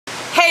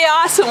Hey,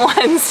 awesome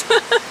ones!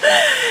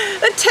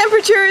 The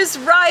temperature is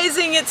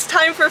rising, it's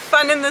time for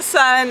fun in the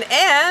sun,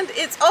 and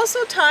it's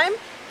also time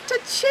to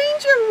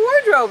change your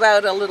wardrobe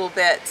out a little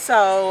bit.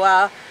 So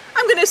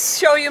I'm going to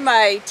show you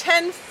my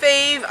 10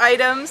 fave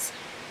items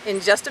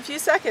in just a few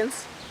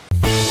seconds.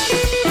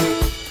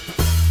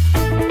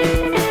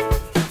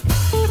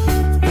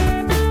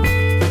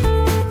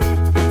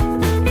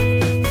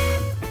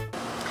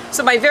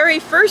 So my very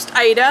first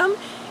item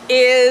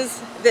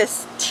is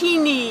this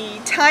teeny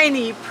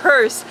tiny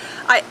purse.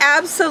 I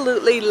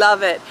absolutely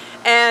love it.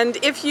 And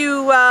if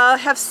you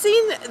have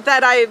seen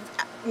that I've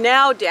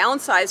now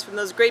downsized from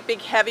those great big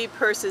heavy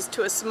purses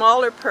to a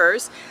smaller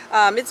purse,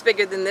 it's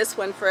bigger than this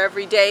one for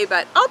every day,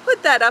 but I'll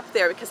put that up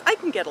there because I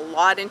can get a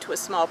lot into a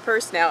small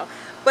purse now.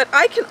 But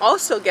I can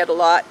also get a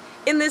lot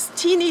in this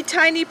teeny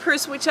tiny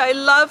purse, which I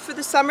love for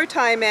the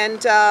summertime.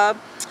 And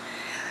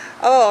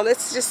oh,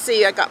 let's just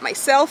see, I got my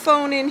cell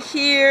phone in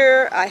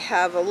here, I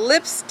have a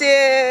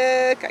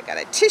lipstick, I got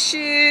a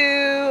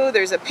tissue,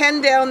 there's a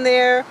pen down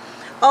there.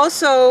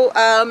 Also,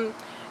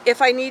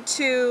 if I need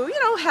to, you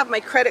know, have my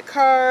credit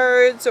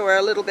cards or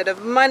a little bit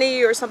of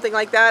money or something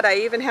like that, I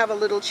even have a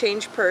little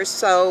change purse.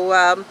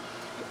 So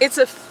it's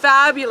a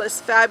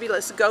fabulous,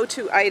 fabulous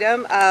go-to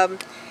item.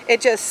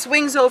 It just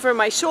swings over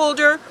my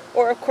shoulder,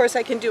 or of course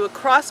I can do a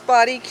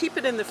crossbody, keep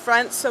it in the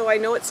front so I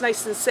know it's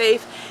nice and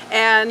safe.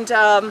 And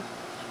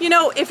you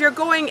know, if you're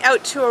going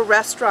out to a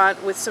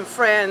restaurant with some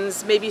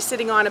friends, maybe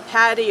sitting on a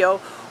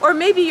patio, or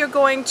maybe you're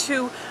going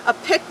to a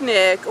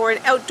picnic or an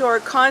outdoor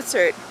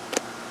concert,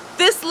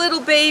 this little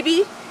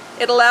baby,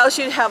 it allows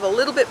you to have a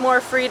little bit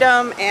more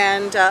freedom,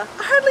 and I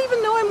hardly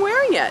even know I'm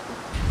wearing it.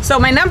 So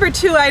my number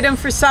 2 item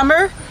for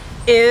summer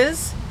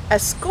is a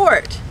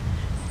skirt.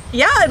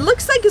 Yeah, it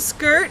looks like a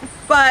skirt,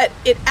 but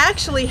it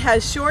actually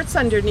has shorts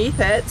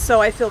underneath it,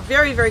 so I feel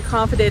very, very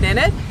confident in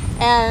it.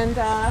 And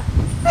I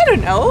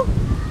don't know,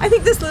 I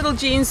think this little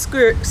jean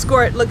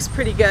skirt looks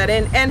pretty good.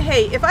 And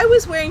hey, if I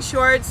was wearing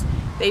shorts,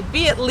 they'd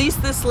be at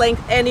least this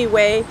length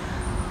anyway.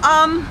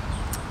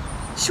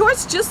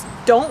 Shorts just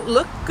don't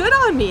look good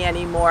on me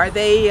anymore.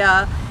 They,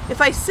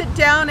 if I sit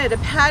down at a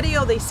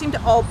patio, they seem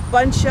to all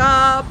bunch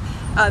up.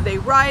 They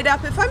ride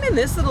up. If I'm in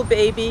this little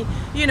baby,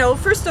 you know,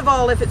 first of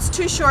all, if it's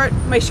too short,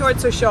 my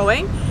shorts are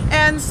showing.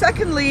 And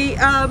secondly,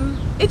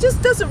 it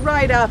just doesn't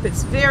ride up.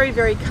 It's very,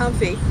 very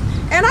comfy.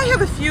 And I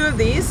have a few of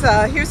these.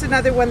 Here's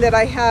another one that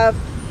I have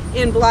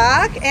in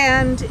black.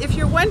 And if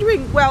you're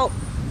wondering, well,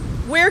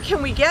 where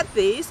can we get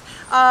these?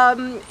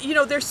 You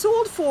know, they're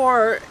sold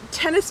for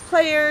tennis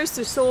players,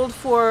 they're sold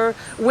for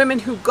women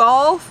who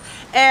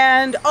golf,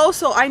 and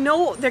also I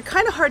know they're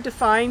kind of hard to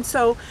find,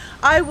 so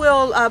I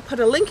will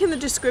put a link in the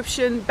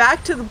description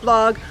back to the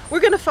blog. We're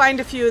going to find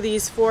a few of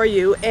these for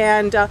you,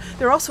 and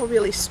they're also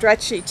really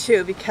stretchy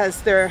too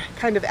because they're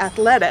kind of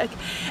athletic.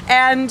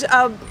 And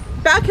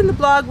back in the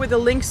blog where the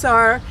links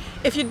are,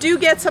 if you do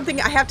get something,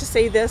 I have to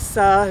say this,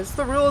 it's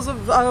the rules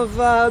of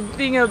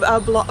being a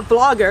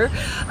blogger.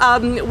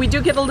 We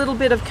do get a little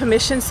bit of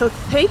commission, so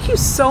thank you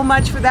so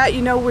much for that.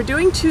 You know, we're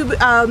doing 2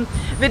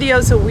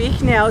 videos a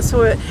week now,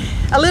 so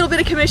a little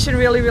bit of commission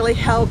really, really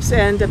helps,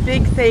 and a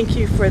big thank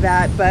you for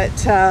that.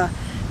 But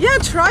yeah,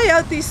 try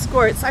out these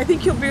skirts. I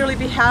think you'll really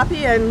be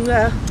happy, and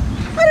I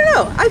don't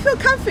know, I feel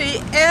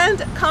comfy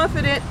and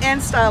confident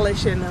and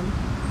stylish in them.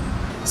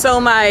 So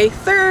my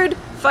third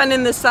fun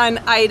in the sun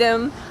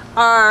item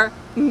are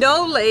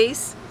no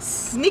lace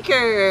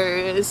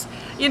sneakers.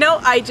 You know,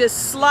 I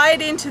just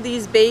slide into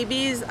these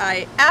babies.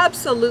 I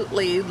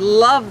absolutely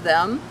love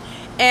them.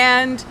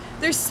 And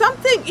there's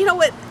something, you know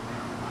what,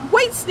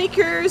 white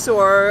sneakers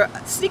or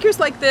sneakers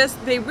like this,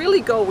 they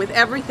really go with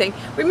everything.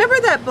 Remember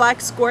that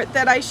black skirt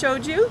that I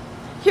showed you?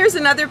 Here's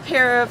another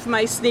pair of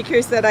my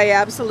sneakers that I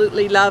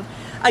absolutely love.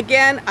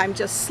 Again, I'm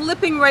just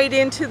slipping right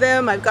into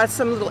them. I've got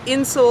some little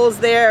insoles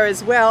there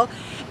as well.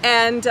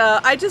 And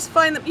I just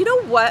find them, you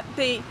know what,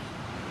 they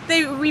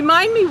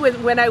remind me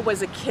when I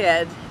was a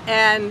kid,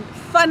 and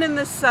fun in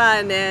the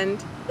sun,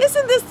 and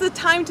isn't this the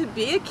time to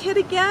be a kid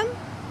again?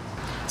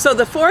 So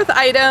the 4th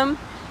item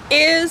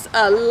is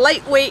a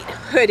lightweight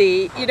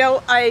hoodie. You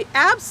know, I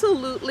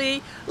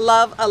absolutely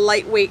love a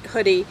lightweight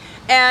hoodie.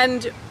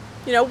 And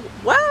you know,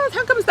 well,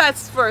 how comes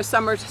that's for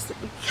summer?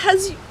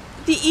 Because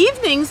the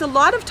evenings, a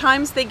lot of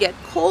times they get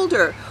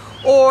colder,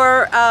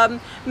 or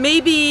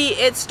maybe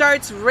it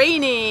starts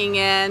raining,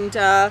 and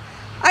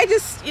I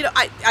just, you know,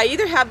 I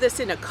either have this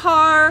in a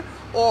car,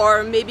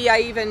 or maybe I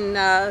even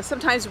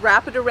sometimes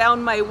wrap it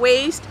around my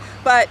waist.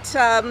 But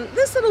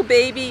this little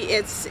baby,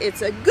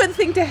 it's a good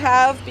thing to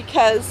have,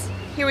 because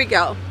here we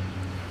go.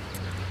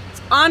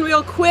 It's on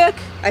real quick.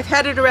 I've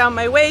had it around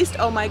my waist.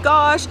 Oh my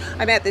gosh,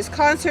 I'm at this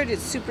concert.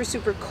 It's super,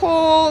 super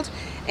cold.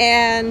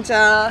 And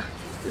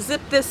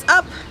zip this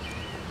up.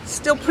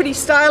 Still pretty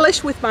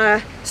stylish with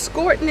my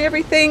skirt and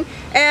everything,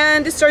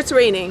 and it starts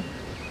raining.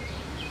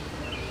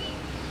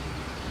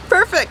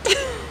 Perfect.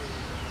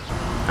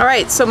 All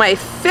right, so my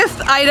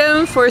 5th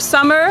item for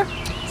summer,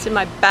 it's in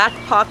my back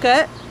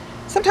pocket.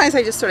 Sometimes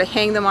I just sort of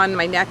hang them on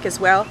my neck as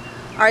well,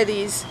 are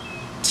these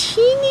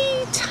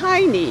teeny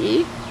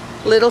tiny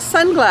little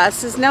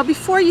sunglasses. Now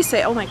before you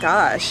say, oh my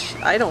gosh,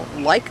 I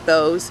don't like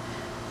those,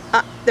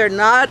 they're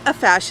not a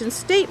fashion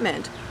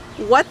statement.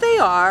 What they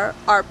are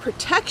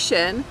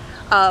protection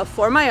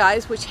for my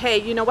eyes, which,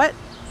 hey, you know what?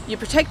 You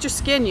protect your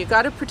skin, you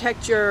got to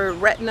protect your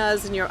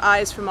retinas and your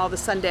eyes from all the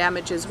sun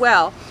damage as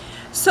well.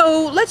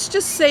 So let's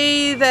just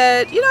say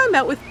that, you know, I'm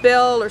out with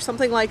Bill or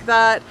something like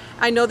that.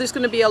 I know there's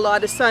going to be a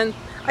lot of sun.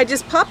 I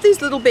just pop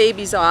these little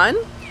babies on,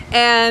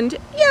 and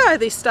yeah, are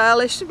they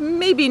stylish?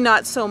 Maybe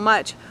not so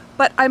much,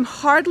 but I'm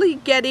hardly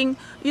getting,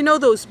 you know,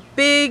 those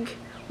big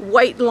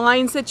white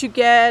lines that you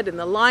get and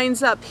the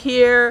lines up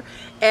here,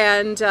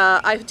 and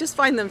I just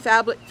find them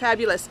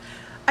fabulous.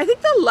 I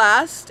think the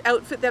last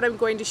outfit that I'm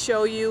going to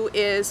show you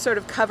is sort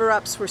of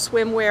cover-ups for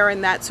swimwear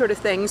and that sort of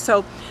thing.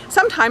 So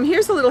sometime,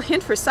 here's a little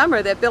hint for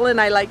summer that Bill and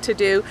I like to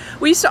do.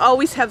 We used to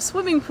always have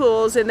swimming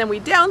pools, and then we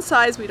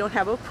downsized, we don't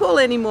have a pool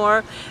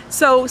anymore.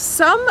 So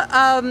some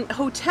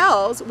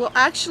hotels will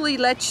actually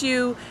let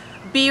you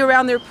be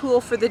around their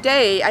pool for the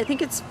day. I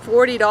think it's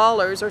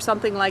 $40 or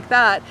something like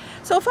that.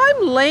 So if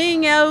I'm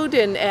laying out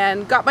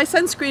and got my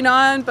sunscreen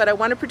on, but I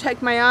want to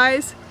protect my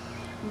eyes,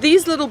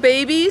 these little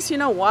babies, you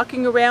know,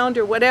 walking around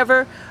or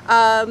whatever,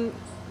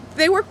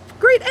 they work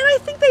great, and I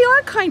think they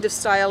are kind of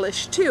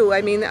stylish too.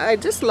 I mean, I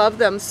just love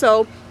them.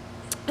 So,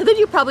 and then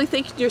you're probably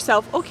thinking to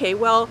yourself, okay,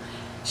 well,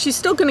 she's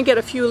still going to get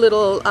a few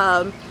little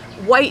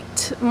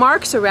white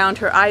marks around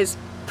her eyes.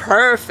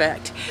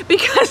 Perfect,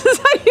 because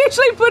I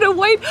usually put a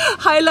white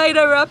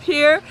highlighter up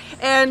here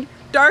and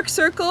dark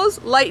circles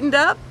lightened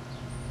up.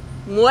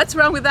 What's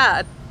wrong with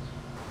that?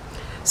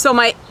 So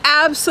my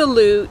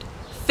absolute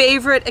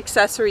favorite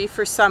accessory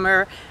for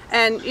summer,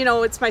 and you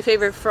know, it's my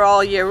favorite for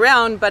all year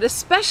round, but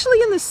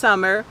especially in the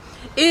summer,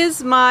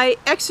 is my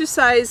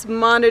exercise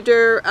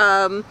monitor.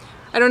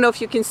 I don't know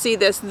if you can see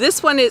this.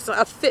 This one is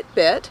a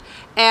Fitbit,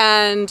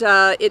 and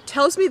it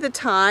tells me the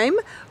time,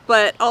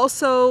 but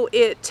also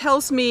it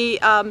tells me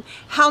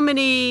how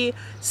many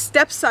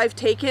steps I've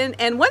taken.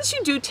 And once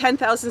you do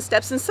 10,000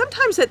 steps, and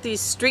sometimes at these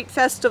street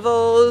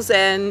festivals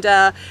and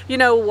you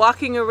know,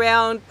 walking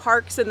around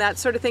parks and that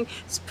sort of thing,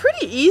 it's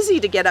pretty easy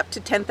to get up to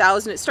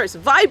 10,000. It starts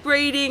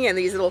vibrating and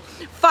these little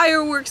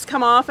fireworks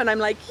come off, and I'm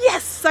like,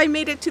 yes, I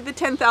made it to the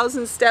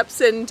 10,000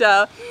 steps. And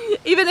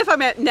even if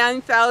I'm at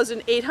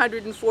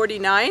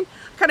 9,849, I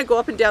kind of go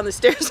up and down the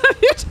stairs a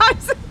few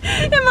times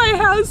in my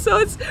house, so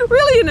it's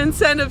really an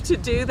incentive to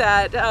do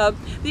that.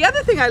 The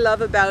other thing I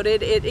love about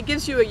it, it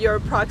gives you your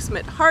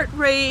approximate heart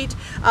rate.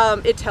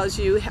 It tells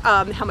you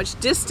how much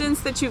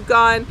distance that you've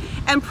gone,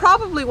 and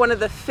probably one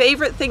of the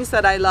favorite things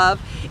that I love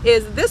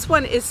is this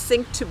one is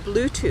synced to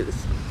Bluetooth,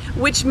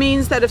 which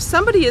means that if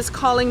somebody is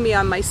calling me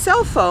on my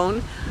cell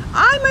phone,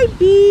 I might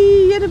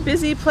be in a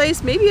busy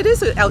place, maybe it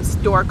is an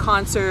outdoor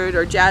concert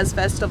or jazz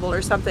festival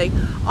or something.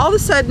 All of a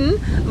sudden,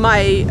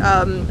 my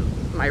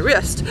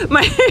wrist,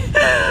 my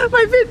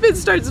Fitbit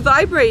starts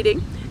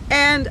vibrating,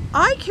 and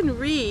I can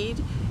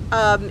read,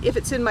 if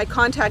it's in my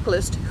contact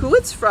list, who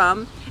it's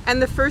from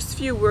and the first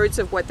few words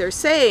of what they're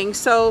saying.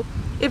 So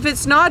if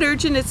it's not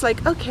urgent, it's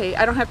like, okay,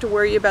 I don't have to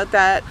worry about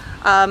that.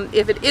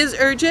 If it is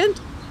urgent,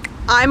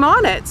 I'm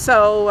on it.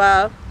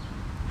 So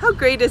how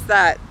great is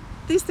that?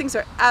 These things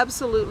are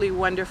absolutely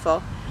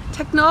wonderful.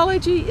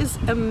 Technology is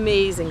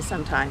amazing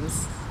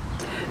sometimes.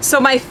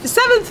 So my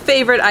seventh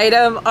favorite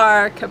item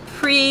are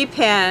capri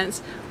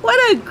pants. What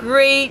a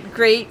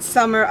great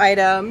summer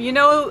item. You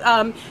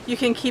know, you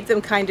can keep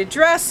them kind of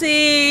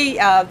dressy.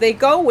 They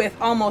go with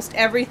almost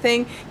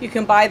everything. You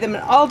can buy them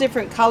in all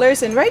different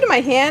colors. And right in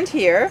my hand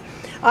here,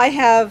 I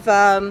have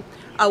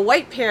a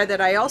white pair that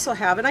I also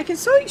have, and I can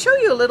show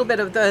you a little bit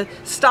of the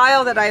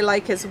style that I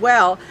like as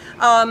well.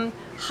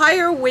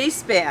 Higher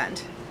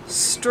waistband,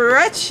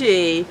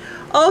 stretchy.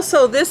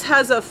 Also, this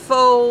has a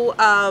faux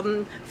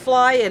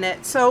fly in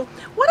it. So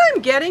what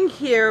I'm getting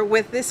here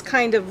with this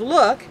kind of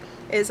look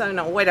is, I don't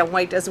know, white on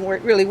white doesn't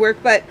really work,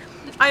 but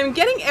I'm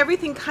getting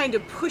everything kind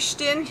of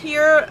pushed in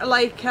here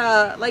like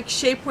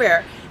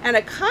shapewear, and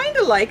I kind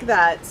of like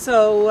that.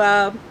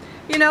 So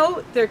you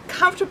know, they're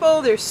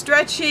comfortable, they're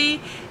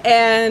stretchy,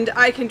 and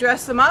I can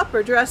dress them up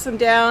or dress them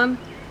down.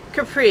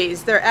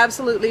 Capris, they're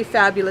absolutely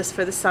fabulous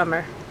for the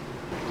summer.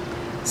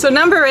 So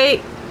number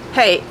 8,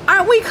 hey,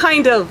 aren't we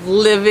kind of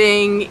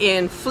living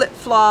in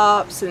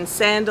flip-flops and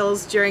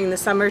sandals during the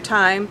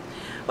summertime?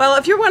 Well,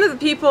 if you're one of the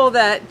people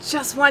that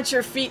just wants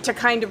your feet to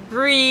kind of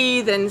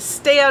breathe and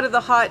stay out of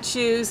the hot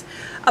shoes,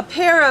 a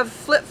pair of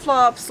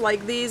flip-flops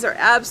like these are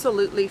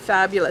absolutely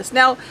fabulous.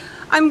 Now,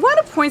 I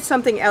want to point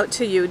something out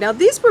to you. Now,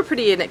 these were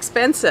pretty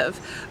inexpensive,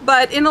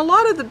 but in a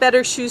lot of the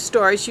better shoe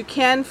stores, you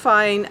can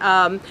find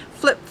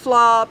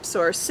flip-flops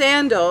or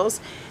sandals,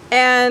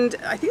 and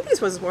I think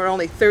these ones were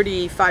only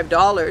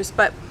 $35,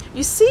 but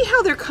you see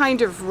how they're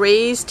kind of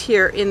raised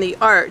here in the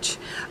arch.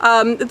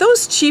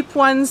 Those cheap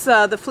ones,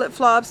 the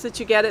flip-flops that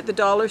you get at the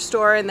dollar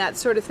store and that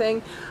sort of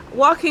thing,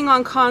 walking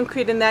on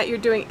concrete and that, you're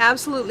doing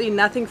absolutely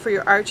nothing for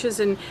your arches,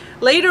 and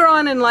later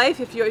on in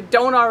life, if you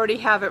don't already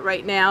have it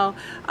right now,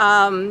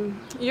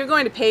 you're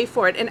going to pay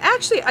for it. And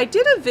actually, I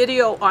did a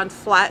video on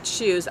flat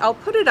shoes. I'll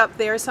put it up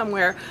there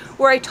somewhere,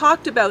 where I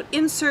talked about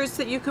inserts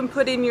that you can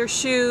put in your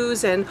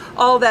shoes and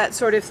all that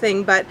sort of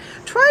thing. But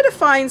try to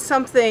find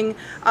something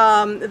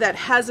that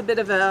has a bit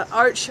of an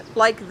arch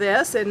like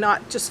this and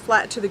not just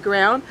flat to the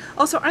ground.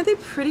 Also, aren't they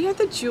pretty? Aren't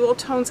the jewel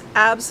tones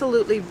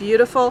absolutely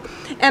beautiful?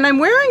 And I'm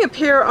wearing a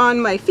pair on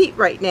my feet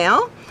right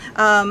now.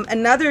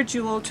 Another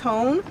jewel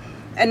tone,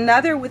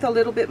 another with a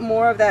little bit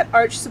more of that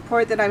arch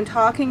support that I'm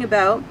talking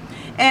about.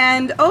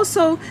 And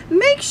also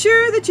make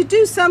sure that you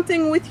do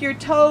something with your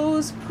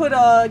toes.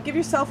 Give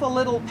yourself a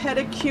little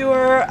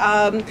pedicure,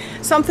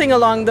 something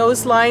along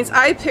those lines.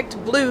 I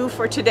picked blue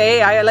for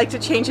today. I like to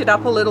change it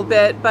up a little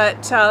bit,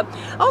 but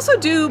also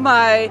do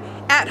my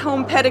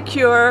at-home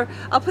pedicure.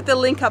 I'll put the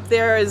link up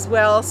there as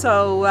well,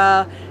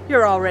 so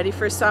you're all ready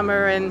for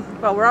summer.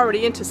 And well, we're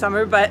already into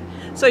summer, but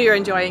so you're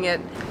enjoying it.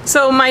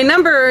 So my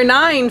number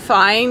 9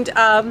 find,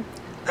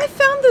 I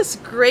found this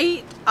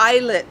great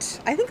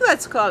eyelet. I think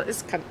that's called,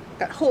 it's kind of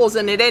got holes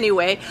in it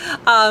anyway,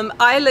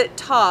 eyelet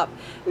top.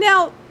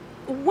 Now,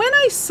 when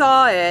I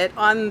saw it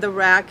on the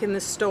rack in the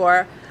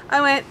store,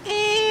 I went,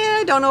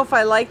 I don't know if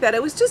I like that.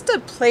 It was just a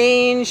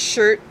plain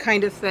shirt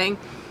kind of thing.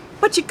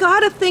 But you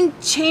gotta think,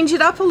 change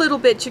it up a little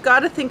bit. You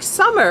gotta think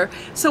summer.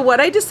 So what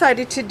I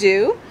decided to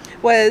do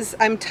was,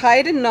 I'm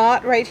tied a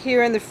knot right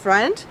here in the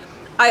front.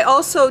 I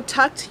also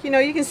tucked, you know,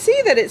 you can see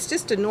that it's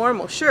just a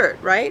normal shirt,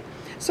 right?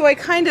 So I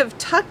kind of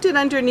tucked it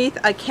underneath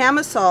a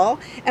camisole,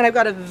 and I've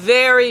got a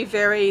very,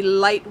 very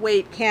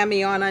lightweight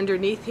cami on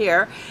underneath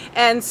here.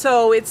 And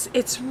so it's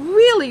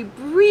really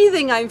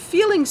breathing. I'm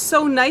feeling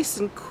so nice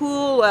and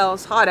cool. Well,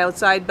 it's hot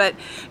outside, but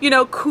you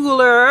know,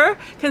 cooler,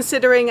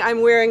 considering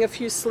I'm wearing a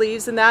few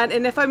sleeves and that.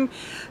 And if I'm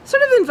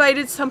sort of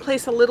invited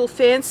someplace a little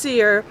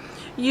fancier,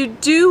 you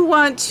do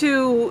want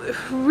to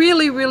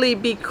really, really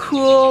be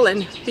cool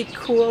and be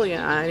cool,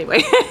 yeah,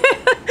 anyway.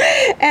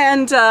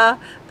 And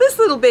this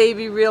little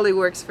baby really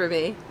works for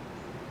me.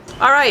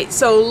 All right,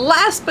 so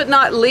last but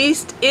not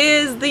least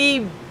is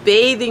the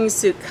bathing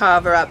suit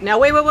cover-up. Now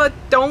wait,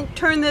 don't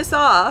turn this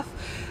off,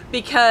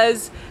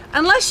 because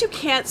unless you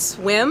can't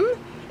swim,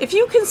 if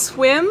you can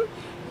swim,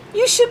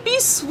 you should be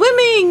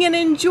swimming and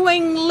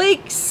enjoying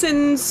lakes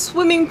and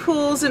swimming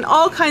pools and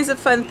all kinds of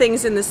fun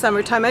things in the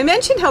summertime. I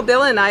mentioned how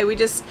Bill and I, we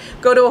just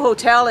go to a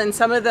hotel, and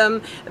some of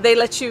them, they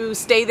let you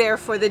stay there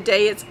for the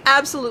day. It's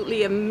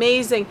absolutely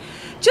amazing.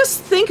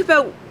 Just think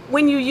about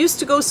when you used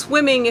to go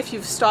swimming, if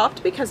you've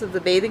stopped because of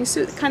the bathing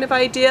suit kind of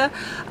idea,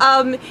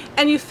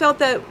 and you felt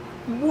that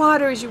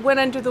water as you went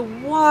under the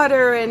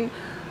water, and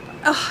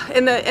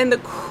the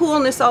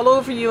coolness all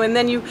over you, and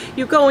then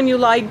you go and you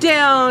lie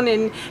down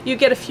and you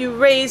get a few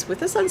rays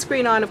with the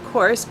sunscreen on, of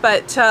course.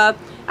 But I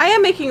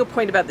am making a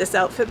point about this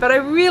outfit, but I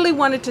really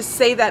wanted to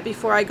say that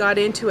before I got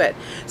into it.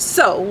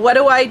 So what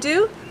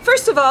do?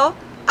 First of all,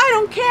 I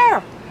don't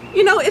care.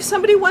 You know, if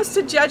somebody wants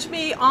to judge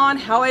me on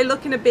how I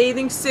look in a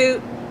bathing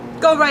suit,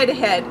 go right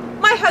ahead.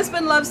 My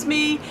husband loves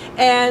me,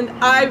 and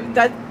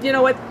you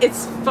know what,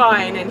 it's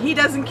fine, and he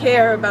doesn't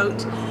care about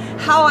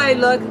how I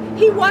look.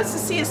 He wants to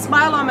see a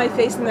smile on my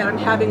face and that I'm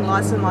having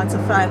lots and lots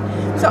of fun.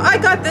 So I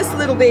got this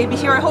little baby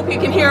here. I hope you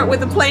can hear it with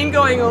the plane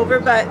going over,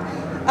 but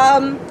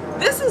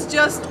this is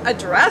just a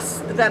dress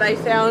that I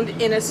found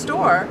in a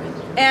store,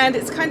 and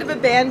it's kind of a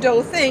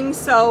bandeau thing.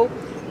 So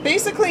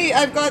basically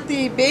I've got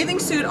the bathing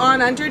suit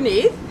on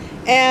underneath,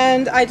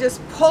 and I just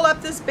pull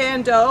up this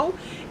bandeau.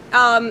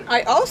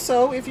 I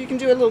also, if you can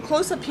do a little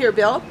close-up here,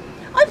 Bill,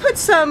 I put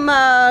some,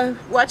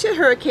 watch it,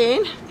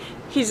 Hurricane.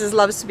 He just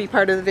loves to be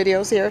part of the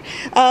videos here.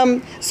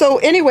 So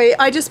anyway,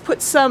 I just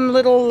put some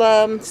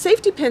little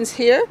safety pins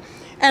here,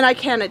 and I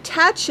can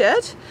attach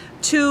it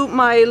to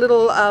my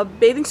little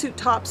bathing suit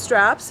top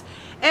straps.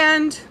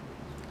 And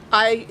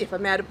if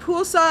I'm at a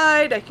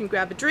poolside, I can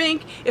grab a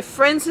drink. If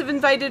friends have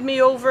invited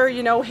me over,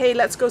 you know, hey,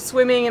 let's go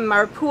swimming in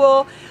our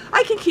pool,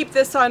 I can keep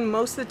this on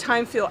most of the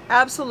time, feel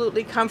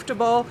absolutely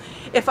comfortable.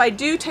 If I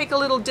do take a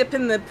little dip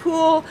in the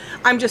pool,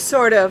 I'm just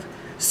sort of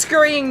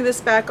scurrying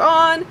this back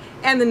on.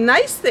 And the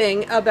nice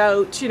thing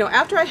about, you know,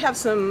 after I have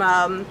some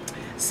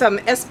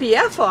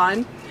SPF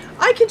on,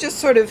 I can just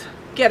sort of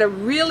get a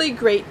really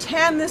great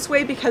tan this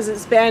way because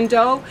it's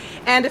bandeau.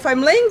 And if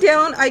I'm laying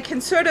down, I can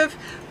sort of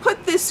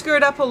put this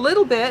skirt up a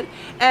little bit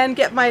and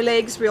get my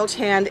legs real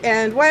tanned.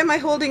 And why am I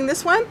holding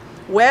this one?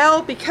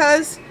 Well,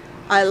 because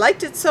I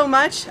liked it so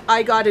much,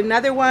 I got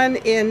another one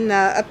in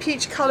a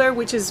peach color,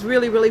 which is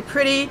really, really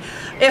pretty.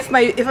 If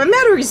I'm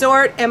at a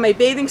resort and my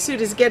bathing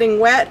suit is getting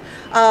wet,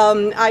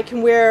 I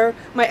can wear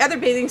my other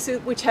bathing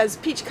suit, which has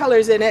peach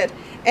colors in it.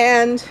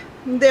 And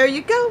there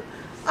you go.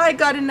 I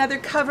got another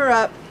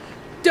cover-up.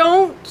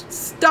 Don't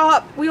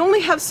stop. We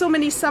only have so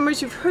many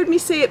summers. You've heard me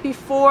say it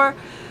before.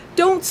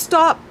 Don't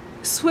stop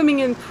swimming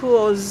in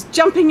pools,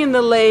 jumping in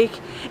the lake,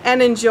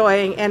 and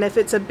enjoying. And if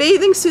it's a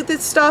bathing suit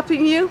that's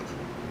stopping you,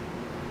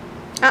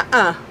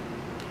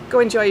 go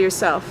enjoy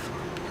yourself.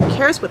 Who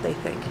cares what they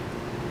think?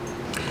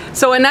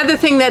 So another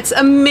thing that's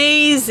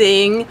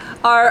amazing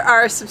are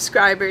our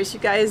subscribers. You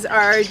guys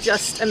are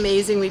just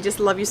amazing. We just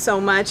love you so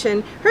much.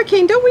 And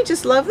Hurricane, don't we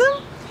just love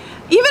them?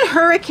 Even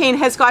Hurricane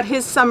has got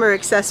his summer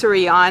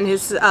accessory on,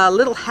 his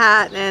little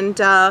hat. And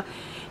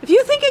if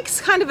you think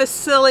it's kind of a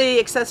silly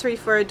accessory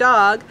for a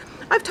dog,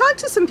 I've talked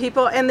to some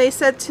people and they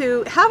said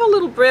to have a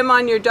little brim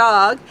on your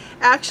dog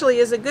actually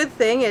is a good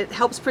thing. It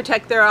helps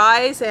protect their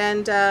eyes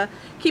and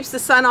keeps the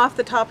sun off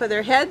the top of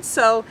their head.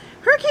 So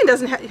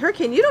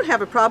Hurricane, you don't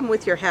have a problem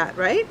with your hat,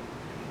 right?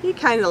 He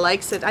kind of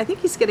likes it. I think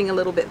he's getting a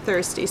little bit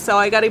thirsty, so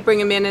I got to bring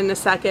him in a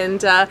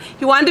second.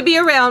 He wanted to be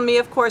around me,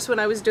 of course, when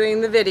I was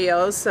doing the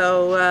video,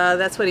 so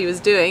that's what he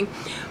was doing.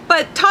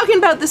 But talking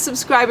about the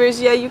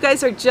subscribers, yeah, you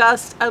guys are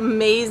just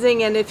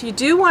amazing. And if you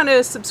do want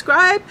to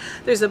subscribe,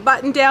 there's a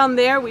button down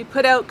there. We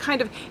put out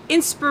kind of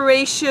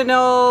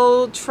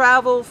inspirational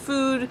travel,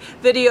 food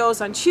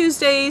videos on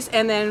Tuesdays,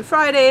 and then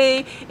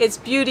Friday, it's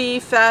beauty,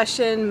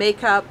 fashion,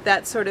 makeup,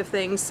 that sort of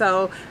thing.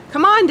 So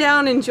come on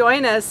down and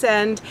join us.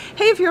 And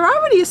hey, if you're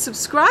already a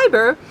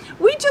subscriber,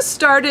 we just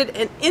started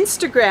an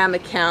Instagram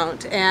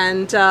account,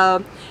 and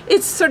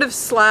it's sort of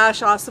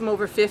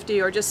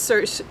 /awesomeover50 or just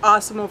search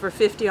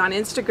awesomeover50 on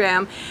Instagram.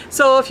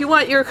 So if you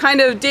want your kind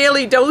of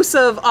daily dose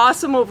of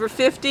awesome over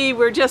 50,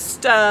 we're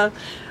just I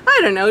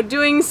don't know,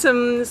 doing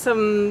some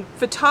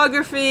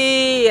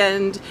photography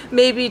and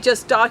maybe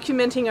just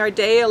documenting our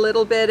day a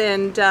little bit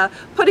and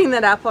putting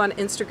that up on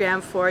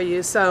Instagram for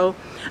you. So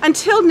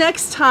until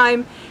next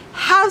time,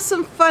 have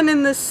some fun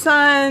in the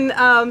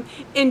sun,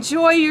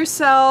 enjoy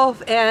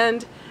yourself,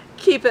 and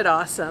keep it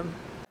awesome.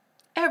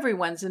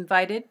 Everyone's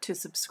invited to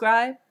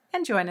subscribe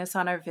and join us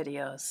on our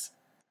videos.